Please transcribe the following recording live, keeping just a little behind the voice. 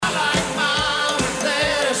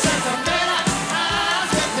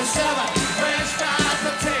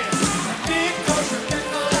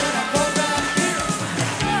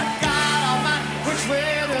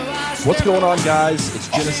What's going on, guys? It's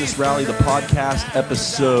Genesis Rally, the podcast,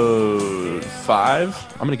 episode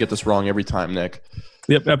 5. I'm going to get this wrong every time, Nick.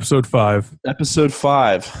 Yep, episode 5. Episode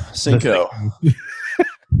 5, Cinco.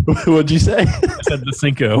 What'd you say? I said the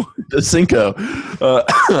Cinco. The Cinco.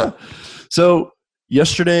 So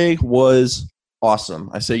yesterday was awesome.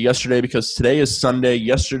 I say yesterday because today is Sunday.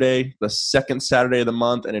 Yesterday, the second Saturday of the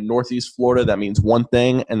month, and in Northeast Florida, that means one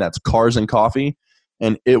thing, and that's cars and coffee.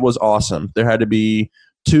 And it was awesome. There had to be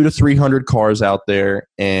 200 to 300 cars out there,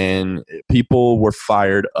 and people were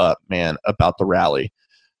fired up, man, about the rally.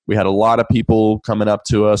 We had a lot of people coming up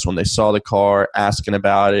to us when they saw the car, asking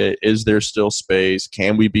about it. Is there still space?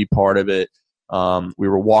 Can we be part of it? We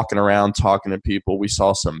were walking around talking to people. We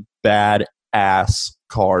saw some bad-ass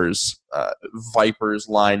cars, Vipers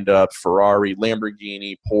lined up, Ferrari,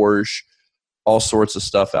 Lamborghini, Porsche, all sorts of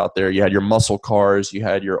stuff out there. You had your muscle cars. You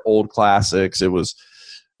had your old classics. It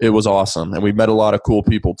was awesome, and we met a lot of cool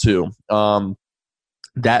people too.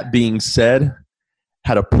 That being said,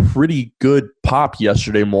 had a pretty good pop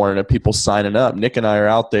yesterday morning of people signing up. Nick and I are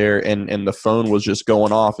out there, and the phone was just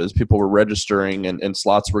going off as people were registering and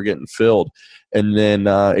slots were getting filled. And then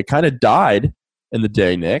it kind of died in the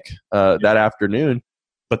day, Nick, that afternoon.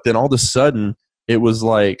 But then all of a sudden, it was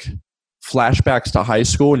like flashbacks to high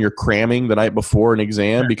school, and you're cramming the night before an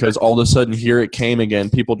exam because all of a sudden here it came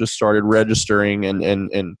again. People just started registering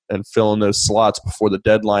and filling those slots before the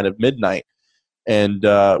deadline of midnight. And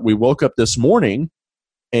we woke up this morning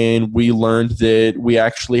and we learned that we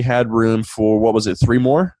actually had room for, what was it, 3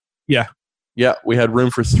 more? Yeah, we had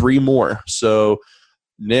room for 3 more. So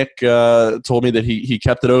Nick told me that he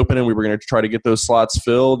kept it open, and we were going to try to get those slots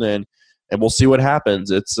filled, and we'll see what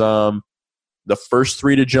happens. It's the first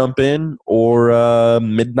 3 to jump in or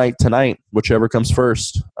midnight tonight, whichever comes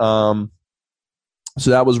first. So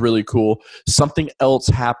that was really cool. Something else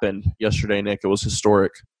happened yesterday, Nick. It was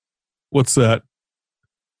historic. What's that?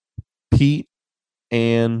 Pete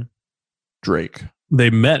and Drake.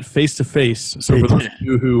 They met face to face. So for those of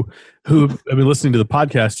you who have been listening to the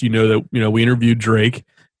podcast, you know that we interviewed Drake,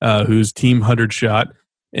 who's Team 100 Shot,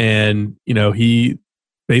 and he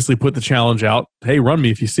basically put the challenge out. Hey, run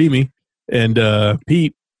me if you see me. And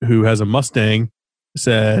Pete, who has a Mustang,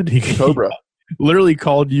 said he Cobra literally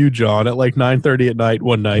called you, John, at like 9:30 at night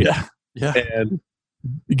one night, and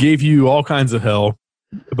gave you all kinds of hell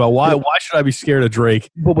about why should I be scared of Drake.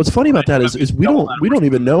 But what's funny about that is we don't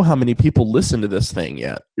even know how many people listen to this thing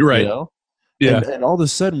yet. You're right. Yeah. And all of a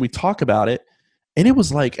sudden we talk about it, and it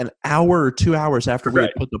was like an hour or 2 hours after we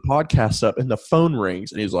had put the podcast up, and the phone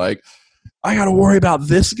rings, and he's like, "I got to worry about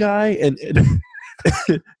this guy," and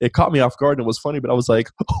it caught me off guard, and it was funny, but I was like,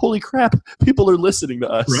 holy crap, people are listening to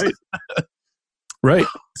us. Right. Right.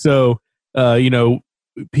 So,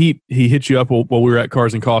 Pete, he hit you up while we were at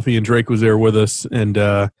Cars and Coffee, and Drake was there with us, and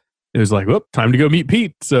it was like, well, time to go meet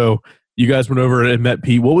Pete. So you guys went over and met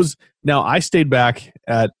Pete. Now I stayed back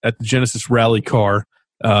at the Genesis Rally car.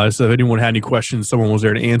 So if anyone had any questions, someone was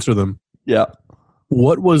there to answer them. Yeah.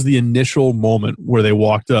 What was the initial moment where they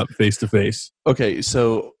walked up face to face? Okay.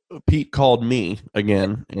 So Pete called me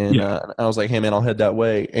again, and I was like, hey, man, I'll head that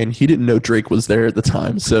way. And he didn't know Drake was there at the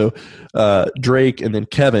time. So Drake and then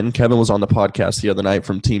Kevin was on the podcast the other night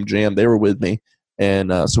from Team Jam. They were with me.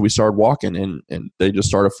 And so we started walking, and they just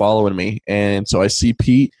started following me. And so I see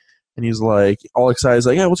Pete, and he's like all excited. He's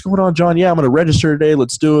like, yeah, what's going on, John? Yeah, I'm going to register today.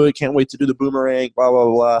 Let's do it. Can't wait to do the boomerang, blah, blah,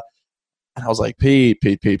 blah. And I was like, Pete,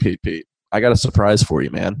 I got a surprise for you,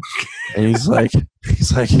 man. And he's like,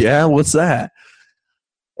 yeah, what's that?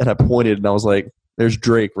 And I pointed, and I was like, there's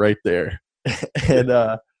Drake right there. And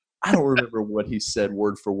I don't remember what he said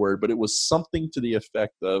word for word, but it was something to the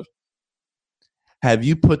effect of, have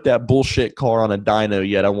you put that bullshit car on a dyno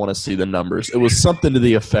yet? I want to see the numbers. It was something to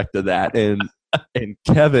the effect of that. And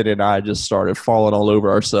Kevin and I just started falling all over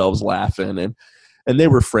ourselves laughing. And they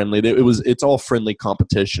were friendly. It's all friendly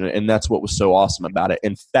competition, and that's what was so awesome about it.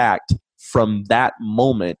 In fact, from that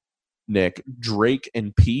moment, Nick, Drake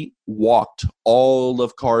and Pete walked all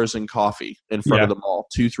of Cars and Coffee in front of them all,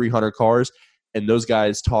 200-300 cars, and those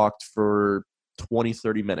guys talked for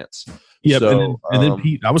 20-30 minutes. Yeah, so, and then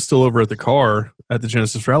Pete, I was still over at the car, at the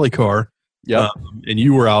Genesis Rally car, and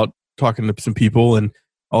you were out talking to some people, and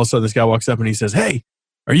all of a sudden this guy walks up and he says, hey,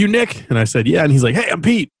 are you Nick? And I said, yeah, and he's like, hey, I'm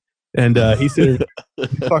Pete. And he said, he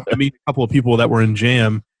talked to me, a couple of people that were in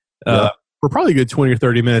Jam for probably a good 20 or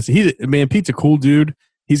 30 minutes. Pete's a cool dude.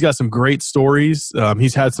 He's got some great stories.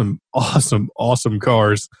 He's had some awesome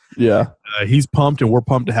cars. Yeah. He's pumped, and we're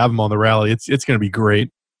pumped to have him on the rally. It's going to be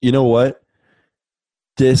great. You know what?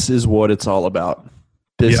 This is what it's all about.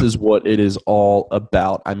 This is what it is all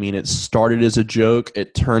about. I mean, it started as a joke,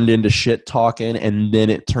 it turned into shit talking, and then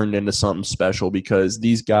it turned into something special because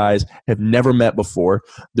these guys have never met before.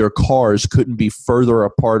 Their cars couldn't be further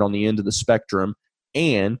apart on the end of the spectrum,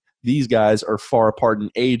 and these guys are far apart in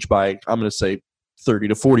age by, I'm going to say, 30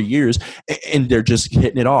 to 40 years, and they're just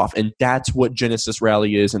hitting it off. And that's what Genesis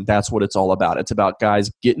Rally is, and that's what it's all about. It's about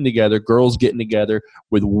guys getting together, girls getting together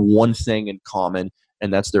with one thing in common,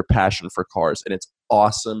 and that's their passion for cars. And it's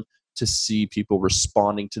awesome to see people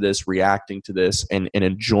responding to this, reacting to this, and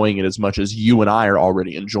enjoying it as much as you and I are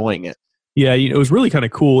already enjoying it. Yeah, it was really kind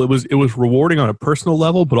of cool. It was rewarding on a personal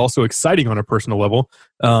level, but also exciting on a personal level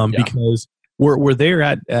because we're there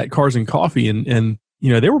at Cars and Coffee, and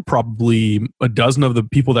there were probably a dozen of the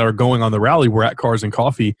people that are going on the rally were at Cars and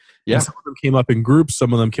Coffee. Yeah. And some of them came up in groups,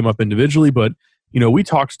 some of them came up individually, but we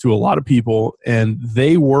talked to a lot of people and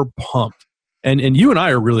they were pumped. And you and I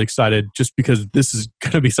are really excited just because this is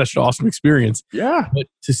going to be such an awesome experience. Yeah. But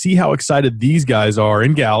to see how excited these guys are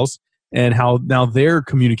and gals and how now they're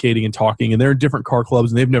communicating and talking, and they're in different car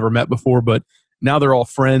clubs and they've never met before, but now they're all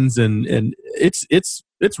friends, and it's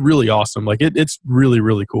really awesome. Like it's really,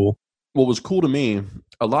 really cool. What was cool to me,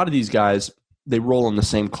 a lot of these guys, they roll in the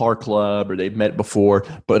same car club or they've met before,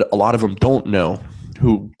 but a lot of them don't know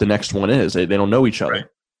who the next one is. They don't know each other. Right.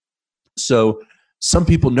 So some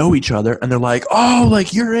people know each other and they're like, oh,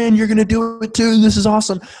 like you're in, you're going to do it too. This is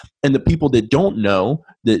awesome. And the people that don't know,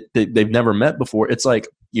 that they've never met before, it's like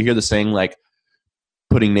you hear the saying, like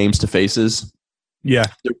putting names to faces. Yeah.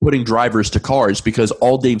 They're putting drivers to cars because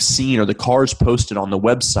all they've seen are the cars posted on the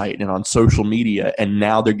website and on social media, and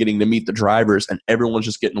now they're getting to meet the drivers, and everyone's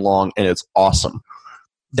just getting along, and it's awesome.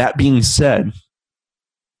 That being said,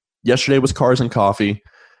 yesterday was Cars and Coffee.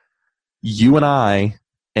 You and I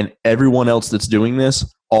and everyone else that's doing this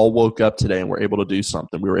all woke up today and were able to do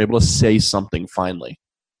something. We were able to say something finally.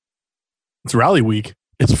 It's rally week.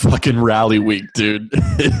 It's fucking rally week, dude.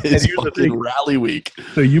 It's fucking rally week.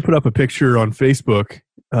 So you put up a picture on Facebook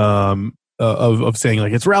of saying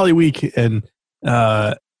like it's rally week, and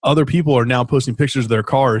other people are now posting pictures of their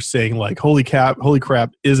cars saying like, holy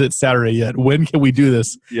crap, is it Saturday yet? When can we do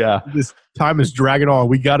this? Yeah. This time is dragging on.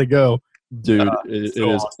 We got to go. Dude, it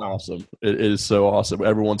is awesome. It is so awesome.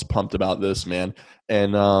 Everyone's pumped about this, man.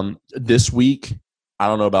 And this week, I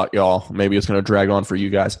don't know about y'all. Maybe it's going to drag on for you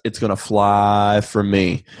guys. It's going to fly for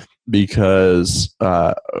me because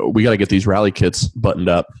we got to get these rally kits buttoned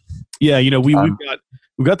up. Yeah, we've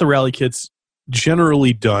got the rally kits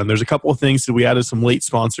generally done. There's a couple of things that we added, some late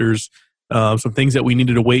sponsors, some things that we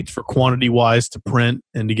needed to wait for quantity wise to print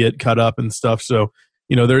and to get cut up and stuff. So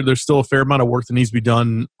there's still a fair amount of work that needs to be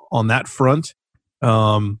done on that front.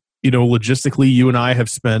 Logistically, you and I have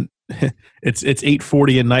spent. It's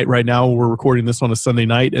 8:40 at night right now. We're recording this on a Sunday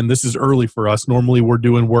night, and this is early for us. Normally, we're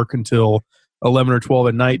doing work until 11 or 12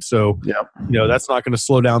 at night. So, that's not going to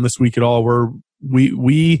slow down this week at all.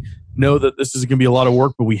 We know that this is going to be a lot of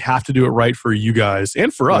work, but we have to do it right for you guys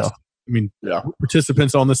and for us. I mean,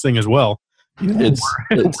 participants on this thing as well. It's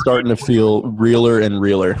starting to feel realer and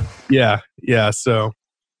realer. Yeah. So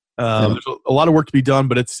there's a lot of work to be done,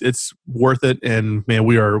 but it's worth it. And man,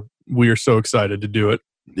 we are so excited to do it.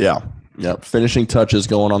 Yeah. Finishing touches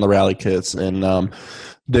going on the rally kits. And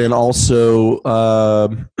then also, I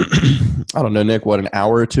don't know, Nick, an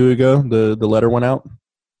hour or two ago, the letter went out?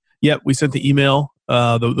 Yep, we sent the email,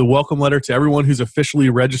 the welcome letter to everyone who's officially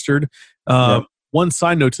registered. One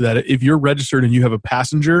side note to that, if you're registered and you have a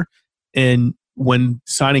passenger and when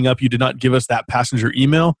signing up you did not give us that passenger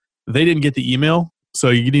email, they didn't get the email, so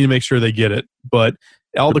you need to make sure they get it. But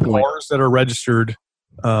all the cars that are registered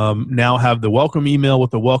now have the welcome email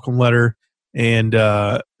with the welcome letter, and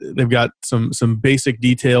they've got some basic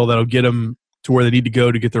detail that'll get them to where they need to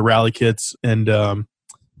go to get their rally kits. And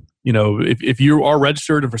if you are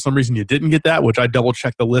registered and for some reason you didn't get that, which I double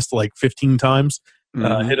checked the list like 15 times,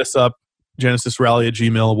 hit us up,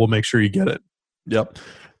 genesisrally@gmail. We'll make sure you get it. Yep.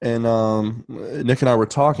 And Nick and I were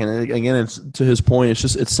talking, and again, it's to his point,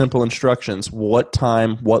 it's simple instructions. What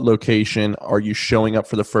time, what location are you showing up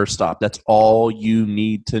for the first stop? That's all you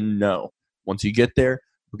need to know. Once you get there,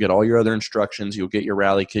 you'll get all your other instructions. You'll get your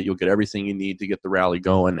rally kit. You'll get everything you need to get the rally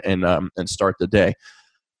going and start the day.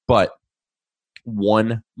 But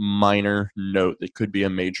one minor note that could be a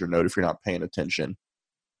major note if you're not paying attention.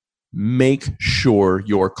 Make sure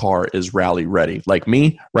your car is rally ready. Like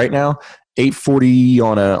me right now, 8:40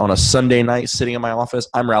 on a Sunday night sitting in my office,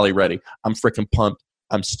 I'm rally ready. I'm freaking pumped.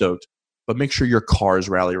 I'm stoked. But make sure your car is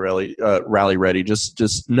rally ready.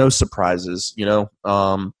 Just no surprises,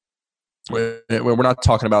 We're not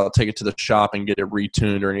talking about take it to the shop and get it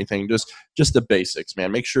retuned or anything. Just the basics,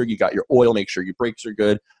 man. Make sure you got your oil, make sure your brakes are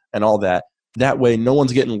good and all that. That way, no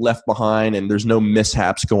one's getting left behind and there's no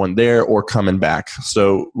mishaps going there or coming back.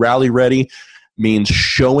 So rally ready means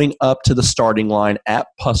showing up to the starting line at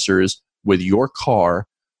Pussers with your car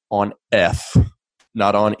on F,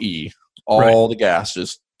 not on E. All the gas,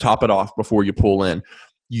 just top it off before you pull in.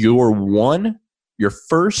 Your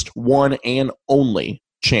first one and only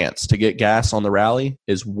chance to get gas on the rally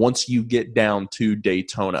is once you get down to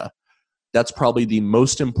Daytona. That's probably the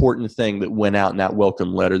most important thing that went out in that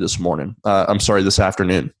welcome letter this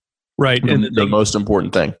afternoon. Right. And the most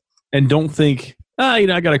important thing. And don't think, I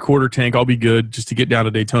got a quarter tank, I'll be good just to get down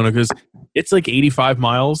to Daytona, because it's like 85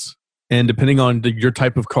 miles. And depending on your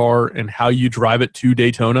type of car and how you drive it to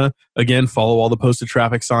Daytona, again, follow all the posted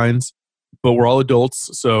traffic signs. But we're all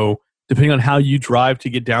adults, so depending on how you drive to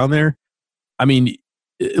get down there, I mean,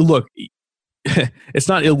 look, it's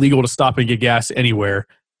not illegal to stop and get gas anywhere.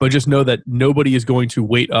 But just know that nobody is going to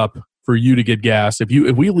wait up for you to get gas. If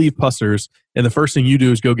we leave Pussers and the first thing you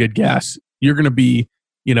do is go get gas, you're going to be,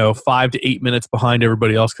 5 to 8 minutes behind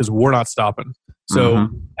everybody else because we're not stopping. So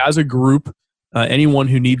as a group, anyone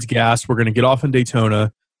who needs gas, we're going to get off in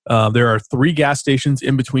Daytona. There are 3 gas stations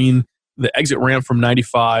in between the exit ramp from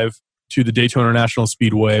 95 to the Daytona National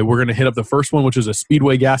Speedway. We're going to hit up the first one, which is a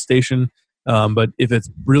Speedway gas station. But if it's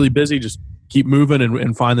really busy, just keep moving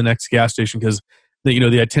and find the next gas station, because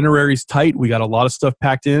the itinerary's tight. We got a lot of stuff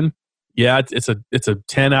packed in. Yeah, it's a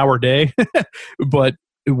 10-hour day, but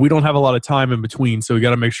we don't have a lot of time in between, so we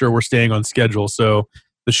got to make sure we're staying on schedule. So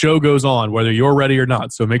the show goes on, whether you're ready or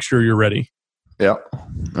not. So make sure you're ready. Yeah,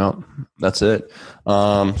 well, that's it.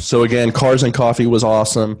 So again, Cars and Coffee was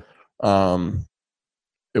awesome.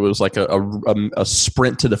 It was like a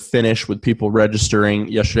sprint to the finish with people registering.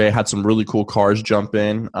 Yesterday, I had some really cool cars jump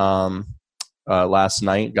in. Last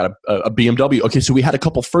night, got a BMW. Okay, so we had a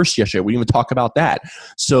couple firsts yesterday. We didn't even talk about that.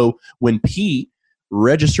 So when Pete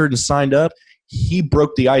registered and signed up, he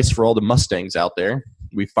broke the ice for all the Mustangs out there.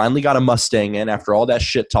 We finally got a Mustang in after all that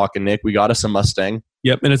shit talking, Nick. We got us a Mustang.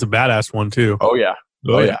 Yep, and it's a badass one too. Oh yeah.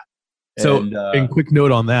 Oh yeah. So, and quick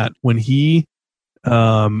note on that: when he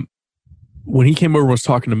came over and was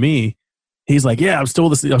talking to me, he's like, "Yeah, I'm still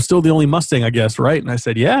the only Mustang, I guess, right?" And I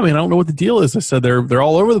said, "Yeah, I mean, I don't know what the deal is." I said, "They're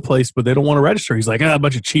all over the place, but they don't want to register." He's like, "A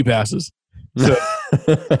bunch of cheap asses." So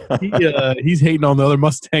he's hating on the other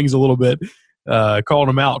Mustangs a little bit, calling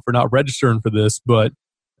them out for not registering for this. But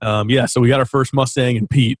yeah, so we got our first Mustang in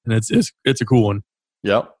Pete, and it's a cool one.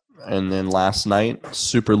 Yep. And then last night,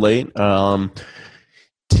 super late,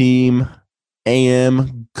 Team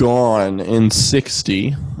AM gone in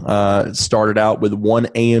 60. It started out with one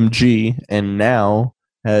AMG and now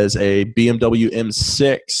has a BMW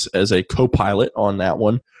M6 as a co-pilot on that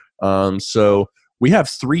one. So we have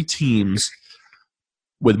 3 teams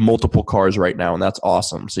with multiple cars right now, and that's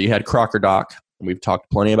awesome. So you had Crocker Doc. We've talked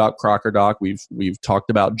plenty about Crocker Doc. We've talked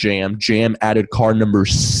about Jam. Jam added car number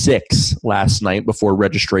 6 last night before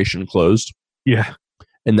registration closed. Yeah.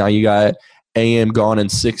 And now you got AM gone in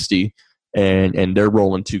 60, and they're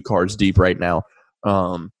rolling 2 cars deep right now.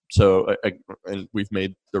 So and we've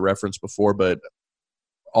made the reference before, but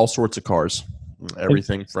all sorts of cars,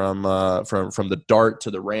 everything from the Dart to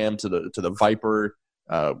the Ram to the Viper,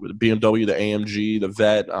 with the BMW, the AMG, the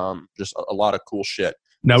Vet, just a lot of cool shit.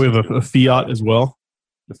 Now we have a Fiat as well.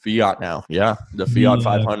 The Fiat now, yeah, the Fiat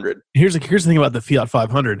 500. Here's the thing about the Fiat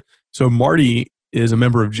 500. So Marty is a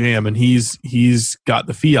member of Jam, and he's got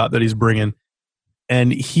the Fiat that he's bringing,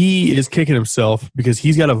 and he is kicking himself because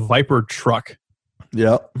he's got a Viper truck.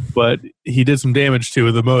 Yeah, but he did some damage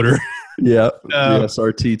to the motor. Yeah, the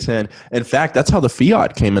SRT10. In fact, that's how the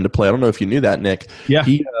Fiat came into play. I don't know if you knew that, Nick. Yeah,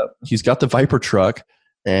 he's got the Viper truck,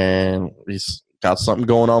 and he's got something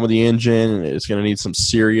going on with the engine, and it's going to need some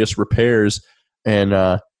serious repairs.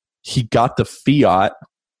 And he got the Fiat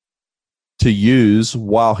to use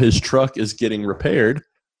while his truck is getting repaired,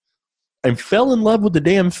 and fell in love with the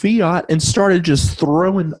damn Fiat and started just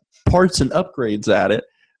throwing parts and upgrades at it.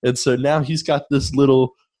 And so now he's got this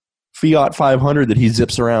little Fiat 500 that he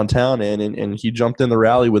zips around town in, and he jumped in the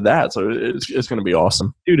rally with that. So it's going to be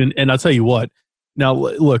awesome. Dude, and I'll tell you what. Now,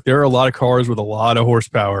 look, there are a lot of cars with a lot of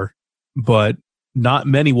horsepower, but not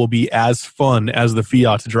many will be as fun as the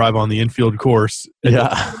Fiat to drive on the infield course. Yeah.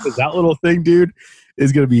 That little thing, dude,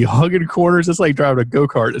 is going to be hugging corners. It's like driving a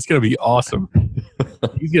go-kart. It's going to be awesome.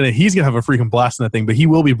 He's gonna have a freaking blast in that thing, but he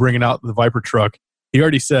will be bringing out the Viper truck. He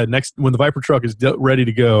already said when the Viper truck is ready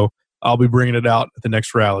to go, I'll be bringing it out at the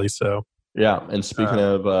next rally. So yeah, and speaking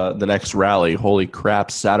of the next rally, holy crap,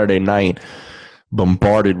 Saturday night,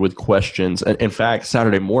 bombarded with questions. And in fact,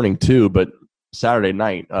 Saturday morning too, but Saturday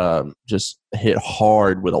night just hit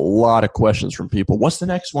hard with a lot of questions from people. What's the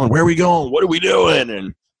next one? Where are we going? What are we doing?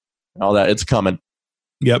 And all that. It's coming.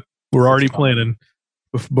 Yep. We're already planning.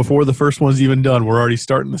 Before the first one's even done, we're already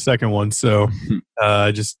starting the second one. So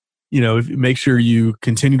just, make sure you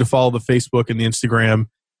continue to follow the Facebook and the Instagram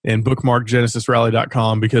and bookmark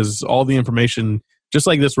genesisrally.com, because all the information, just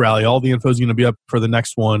like this rally, all the info is going to be up for the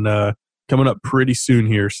next one coming up pretty soon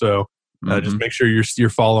here. So just make sure you're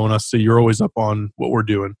following us so you're always up on what we're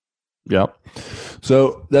doing. Yep.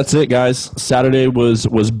 So that's it, guys. Saturday was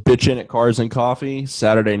bitching at Cars and Coffee.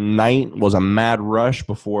 Saturday night was a mad rush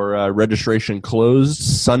before registration closed.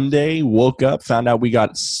 Sunday, woke up, found out we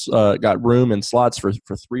got room and slots for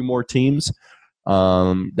 3 more teams.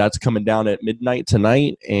 That's coming down at midnight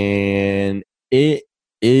tonight, and it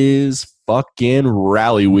is fucking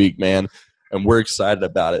rally week, man, and we're excited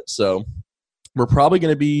about it. So we're probably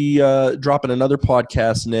going to be dropping another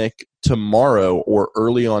podcast, Nick, tomorrow or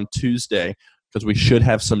early on Tuesday, because we should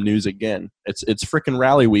have some news again. It's freaking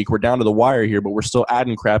rally week. We're down to the wire here, but we're still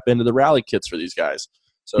adding crap into the rally kits for these guys.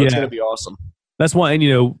 So it's going to be awesome. That's why,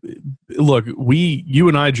 and look, you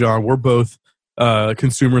and I, John, we're both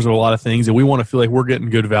consumers of a lot of things, and we want to feel like we're getting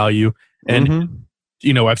good value. And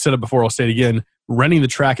I've said it before, I'll say it again. Renting the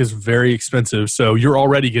track is very expensive, so you're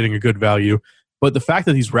already getting a good value. But the fact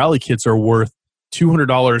that these rally kits are worth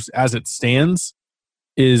 $200 as it stands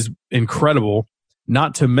is incredible.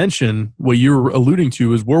 Not to mention what you're alluding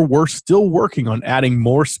to is we're still working on adding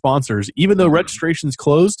more sponsors, even though registration's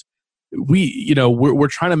closed. We're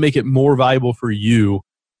trying to make it more valuable for you,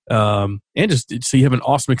 and just so you have an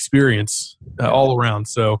awesome experience all around.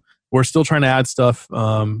 So we're still trying to add stuff.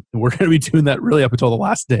 We're going to be doing that really up until the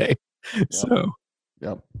last day.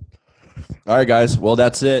 Yep. All right, guys. Well,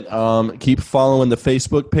 that's it. Keep following the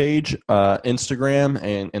Facebook page, Instagram,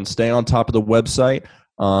 and stay on top of the website.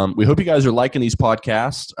 We hope you guys are liking these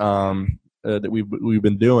podcasts that we've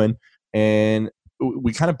been doing, and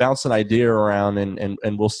we kind of bounced an idea around,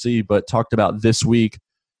 and we'll see. But talked about this week,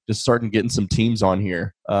 just starting getting some teams on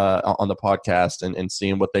here on the podcast and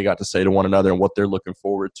seeing what they got to say to one another and what they're looking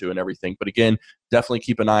forward to and everything. But again, definitely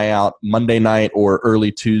keep an eye out. Monday night or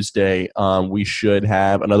early Tuesday, we should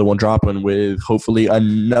have another one dropping with hopefully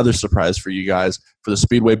another surprise for you guys for the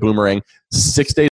Speedway Boomerang 6 days.